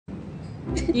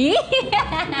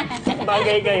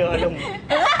Bagay kayo, alam mo.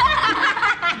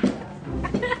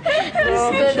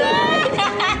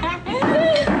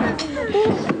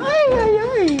 Ay!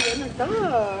 Ano to?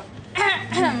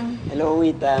 Hello,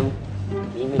 Witam.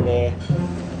 Mimile.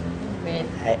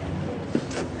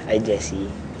 Hi, Jessie.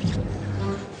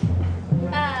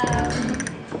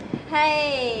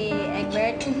 Hi,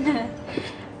 Egbert.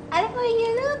 Alam mo, you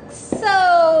look so...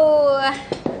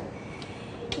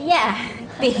 Yeah,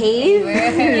 behave,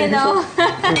 you know?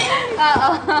 Oo.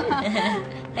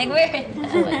 Egbert,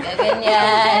 huwag ka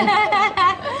ganyan.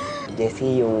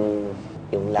 Jessie,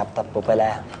 yung laptop ko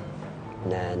pala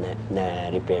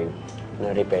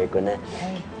na-repair ko na.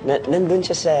 Nandun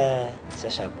siya sa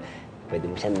shop. Pwede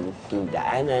mo siyang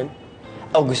daanan.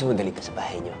 O, gusto mo dali ka sa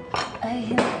bahay niyo?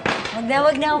 Ay,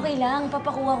 wag na, okay lang.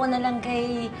 Papakuha ko na lang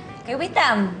kay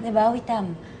Witam. Diba,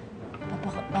 Witam?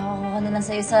 Papakuha ko na lang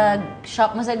sa'yo sa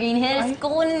shop mo sa Green Hills.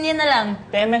 Kukunin niya na lang.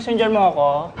 Messenger mo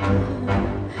ako?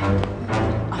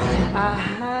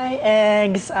 Hi,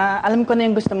 Eggs. Alam ko na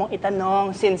yung gusto mong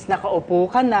itanong since nakaupo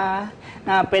ka na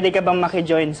pwede ka bang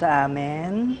makijoin sa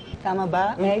amin? Tama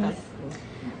ba, Eggs?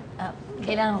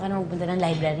 Kailangan ko na magpunta ng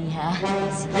library, ha?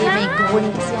 Sige, may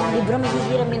kukunin kasi ang libro.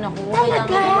 Mahihiramin ako.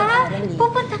 Talaga? Mag-aral,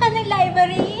 Pupunta ka ng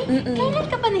library? Kailan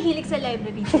ka pa nahilig sa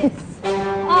library, Jess?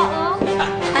 Oo.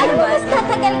 Ano ba? Mas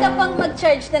tatagal ka pang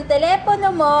mag-charge ng telepono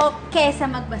mo kesa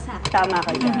magbasa. Tama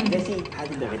ka dyan. Jessie,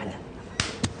 hatid na kita.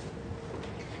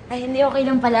 Ay, hindi, okay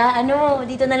lang pala.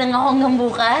 Dito na lang ako hanggang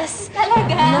bukas.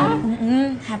 Talaga?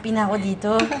 Happy na ako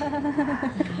dito.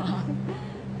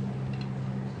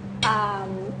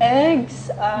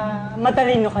 Eggs,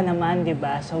 matalino ka naman, di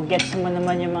ba? So, gets mo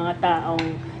naman yung mga taong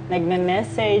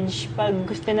nagme-message pag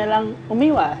gusto na lang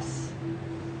umiwas.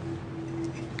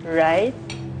 Right?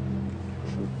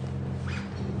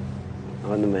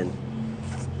 Ako naman.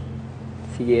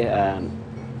 Sige,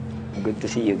 good to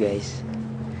see you guys.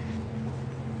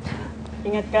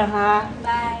 Ingat ka, ha?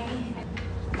 Bye.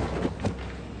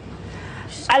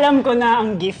 Alam ko na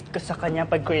ang gift ko sa kanya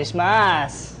pag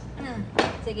Christmas.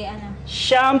 Sige, ano?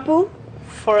 Shampoo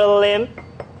for limp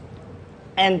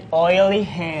and oily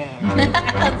hair.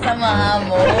 Ang sama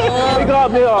mo. Ay,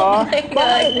 grabe, ah. Oh my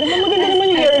God. Maganda naman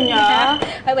yung hair niya.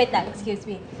 Ay, wait lang. Excuse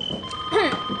me.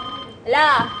 Hello?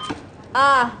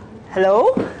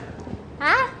 Hello?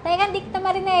 Ha? Teka, hindi kita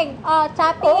marinig.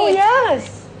 Choppy. Oh,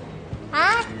 yes!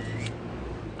 Ha?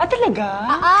 Talaga?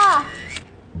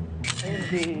 Ay,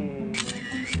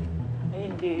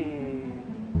 hindi.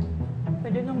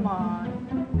 Pwede naman.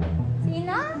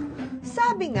 Sino?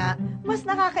 Sabi nga, mas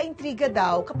nakakaintriga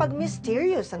daw kapag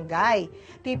mysterious ang guy.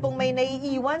 Tipong may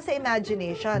naiiwan sa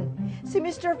imagination. Si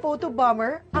Mr.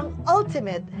 Photobomber, ang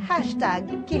ultimate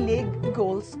 #kilig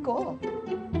goals ko.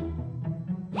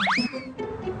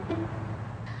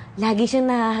 Lagi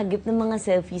siyang nahahagip ng mga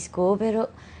selfies ko,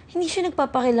 pero hindi siya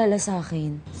nagpapakilala sa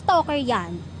akin. Stalker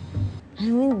yan.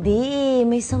 Alam mo, hindi.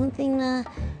 May something na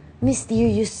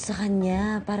mysterious sa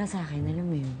kanya para sa akin. Alam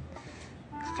mo yun?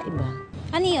 Kakaiba.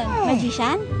 Ano yun?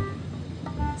 Magician?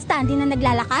 Standing na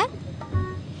naglalakad?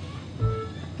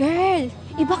 Girl,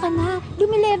 iba ka na.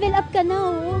 Lumi-level up ka na,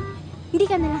 oh. Hindi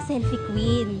ka na lang selfie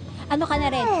queen. Ano ka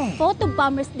na rin?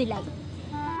 Photobomber's delight.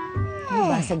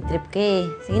 Basag trip ka eh.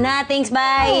 Sige na, thanks,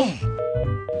 bye!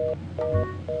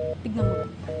 Tignan mo.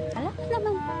 Alam ka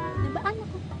naman. Diba ano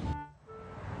ko?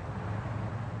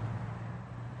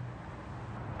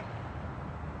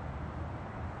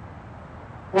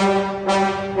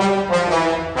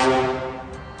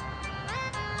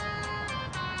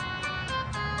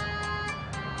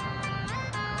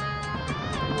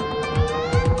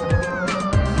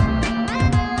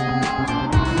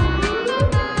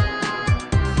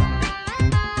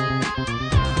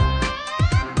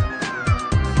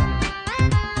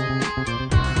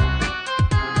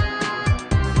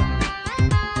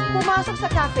 Pumasok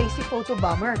sa cafe si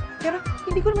Photobomber, pero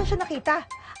hindi ko naman siya nakita.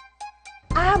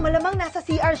 Malamang nasa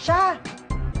CR siya.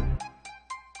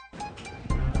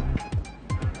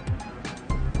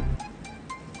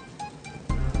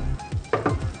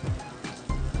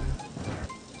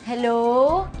 Hello?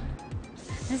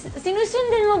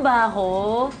 Sinusundan mo ba ako?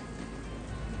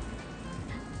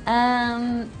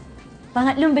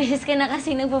 Pangatlong beses ka na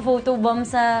kasi nagpo-photobomb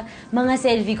sa mga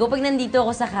selfie ko pag nandito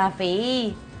ako sa cafe.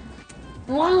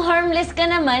 Mukhang harmless ka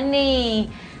naman eh.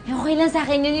 Okay lang sa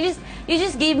akin yun. You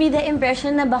just gave me the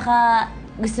impression na baka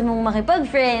gusto mong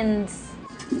makipag-friends.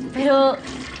 Pero,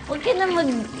 huwag ka na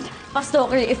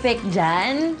mag-stalker effect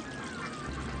dyan.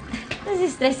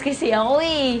 Nasi-stress kasi ako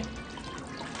eh.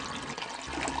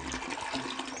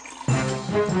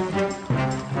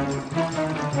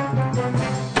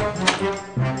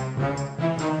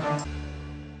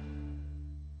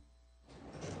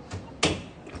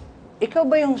 ikaw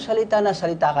ba yung salita na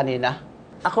salita kanina?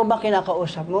 Ako ba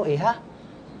kinakausap mo, ha?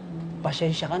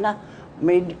 Pasensya ka na.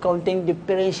 May kaunting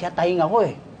diferensya tayong ako,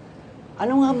 eh.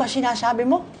 Ano nga ba sinasabi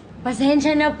mo?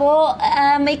 Pasensya na po.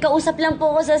 May kausap lang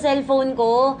po ako sa cellphone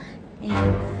ko.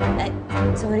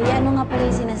 Sorry, ano nga pala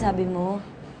yung sinasabi mo?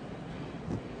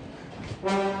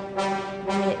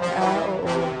 Oo.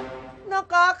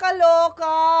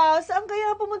 Nakakaloka! Saan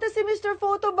kaya pumunta si Mr.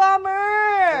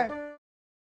 Photobomber?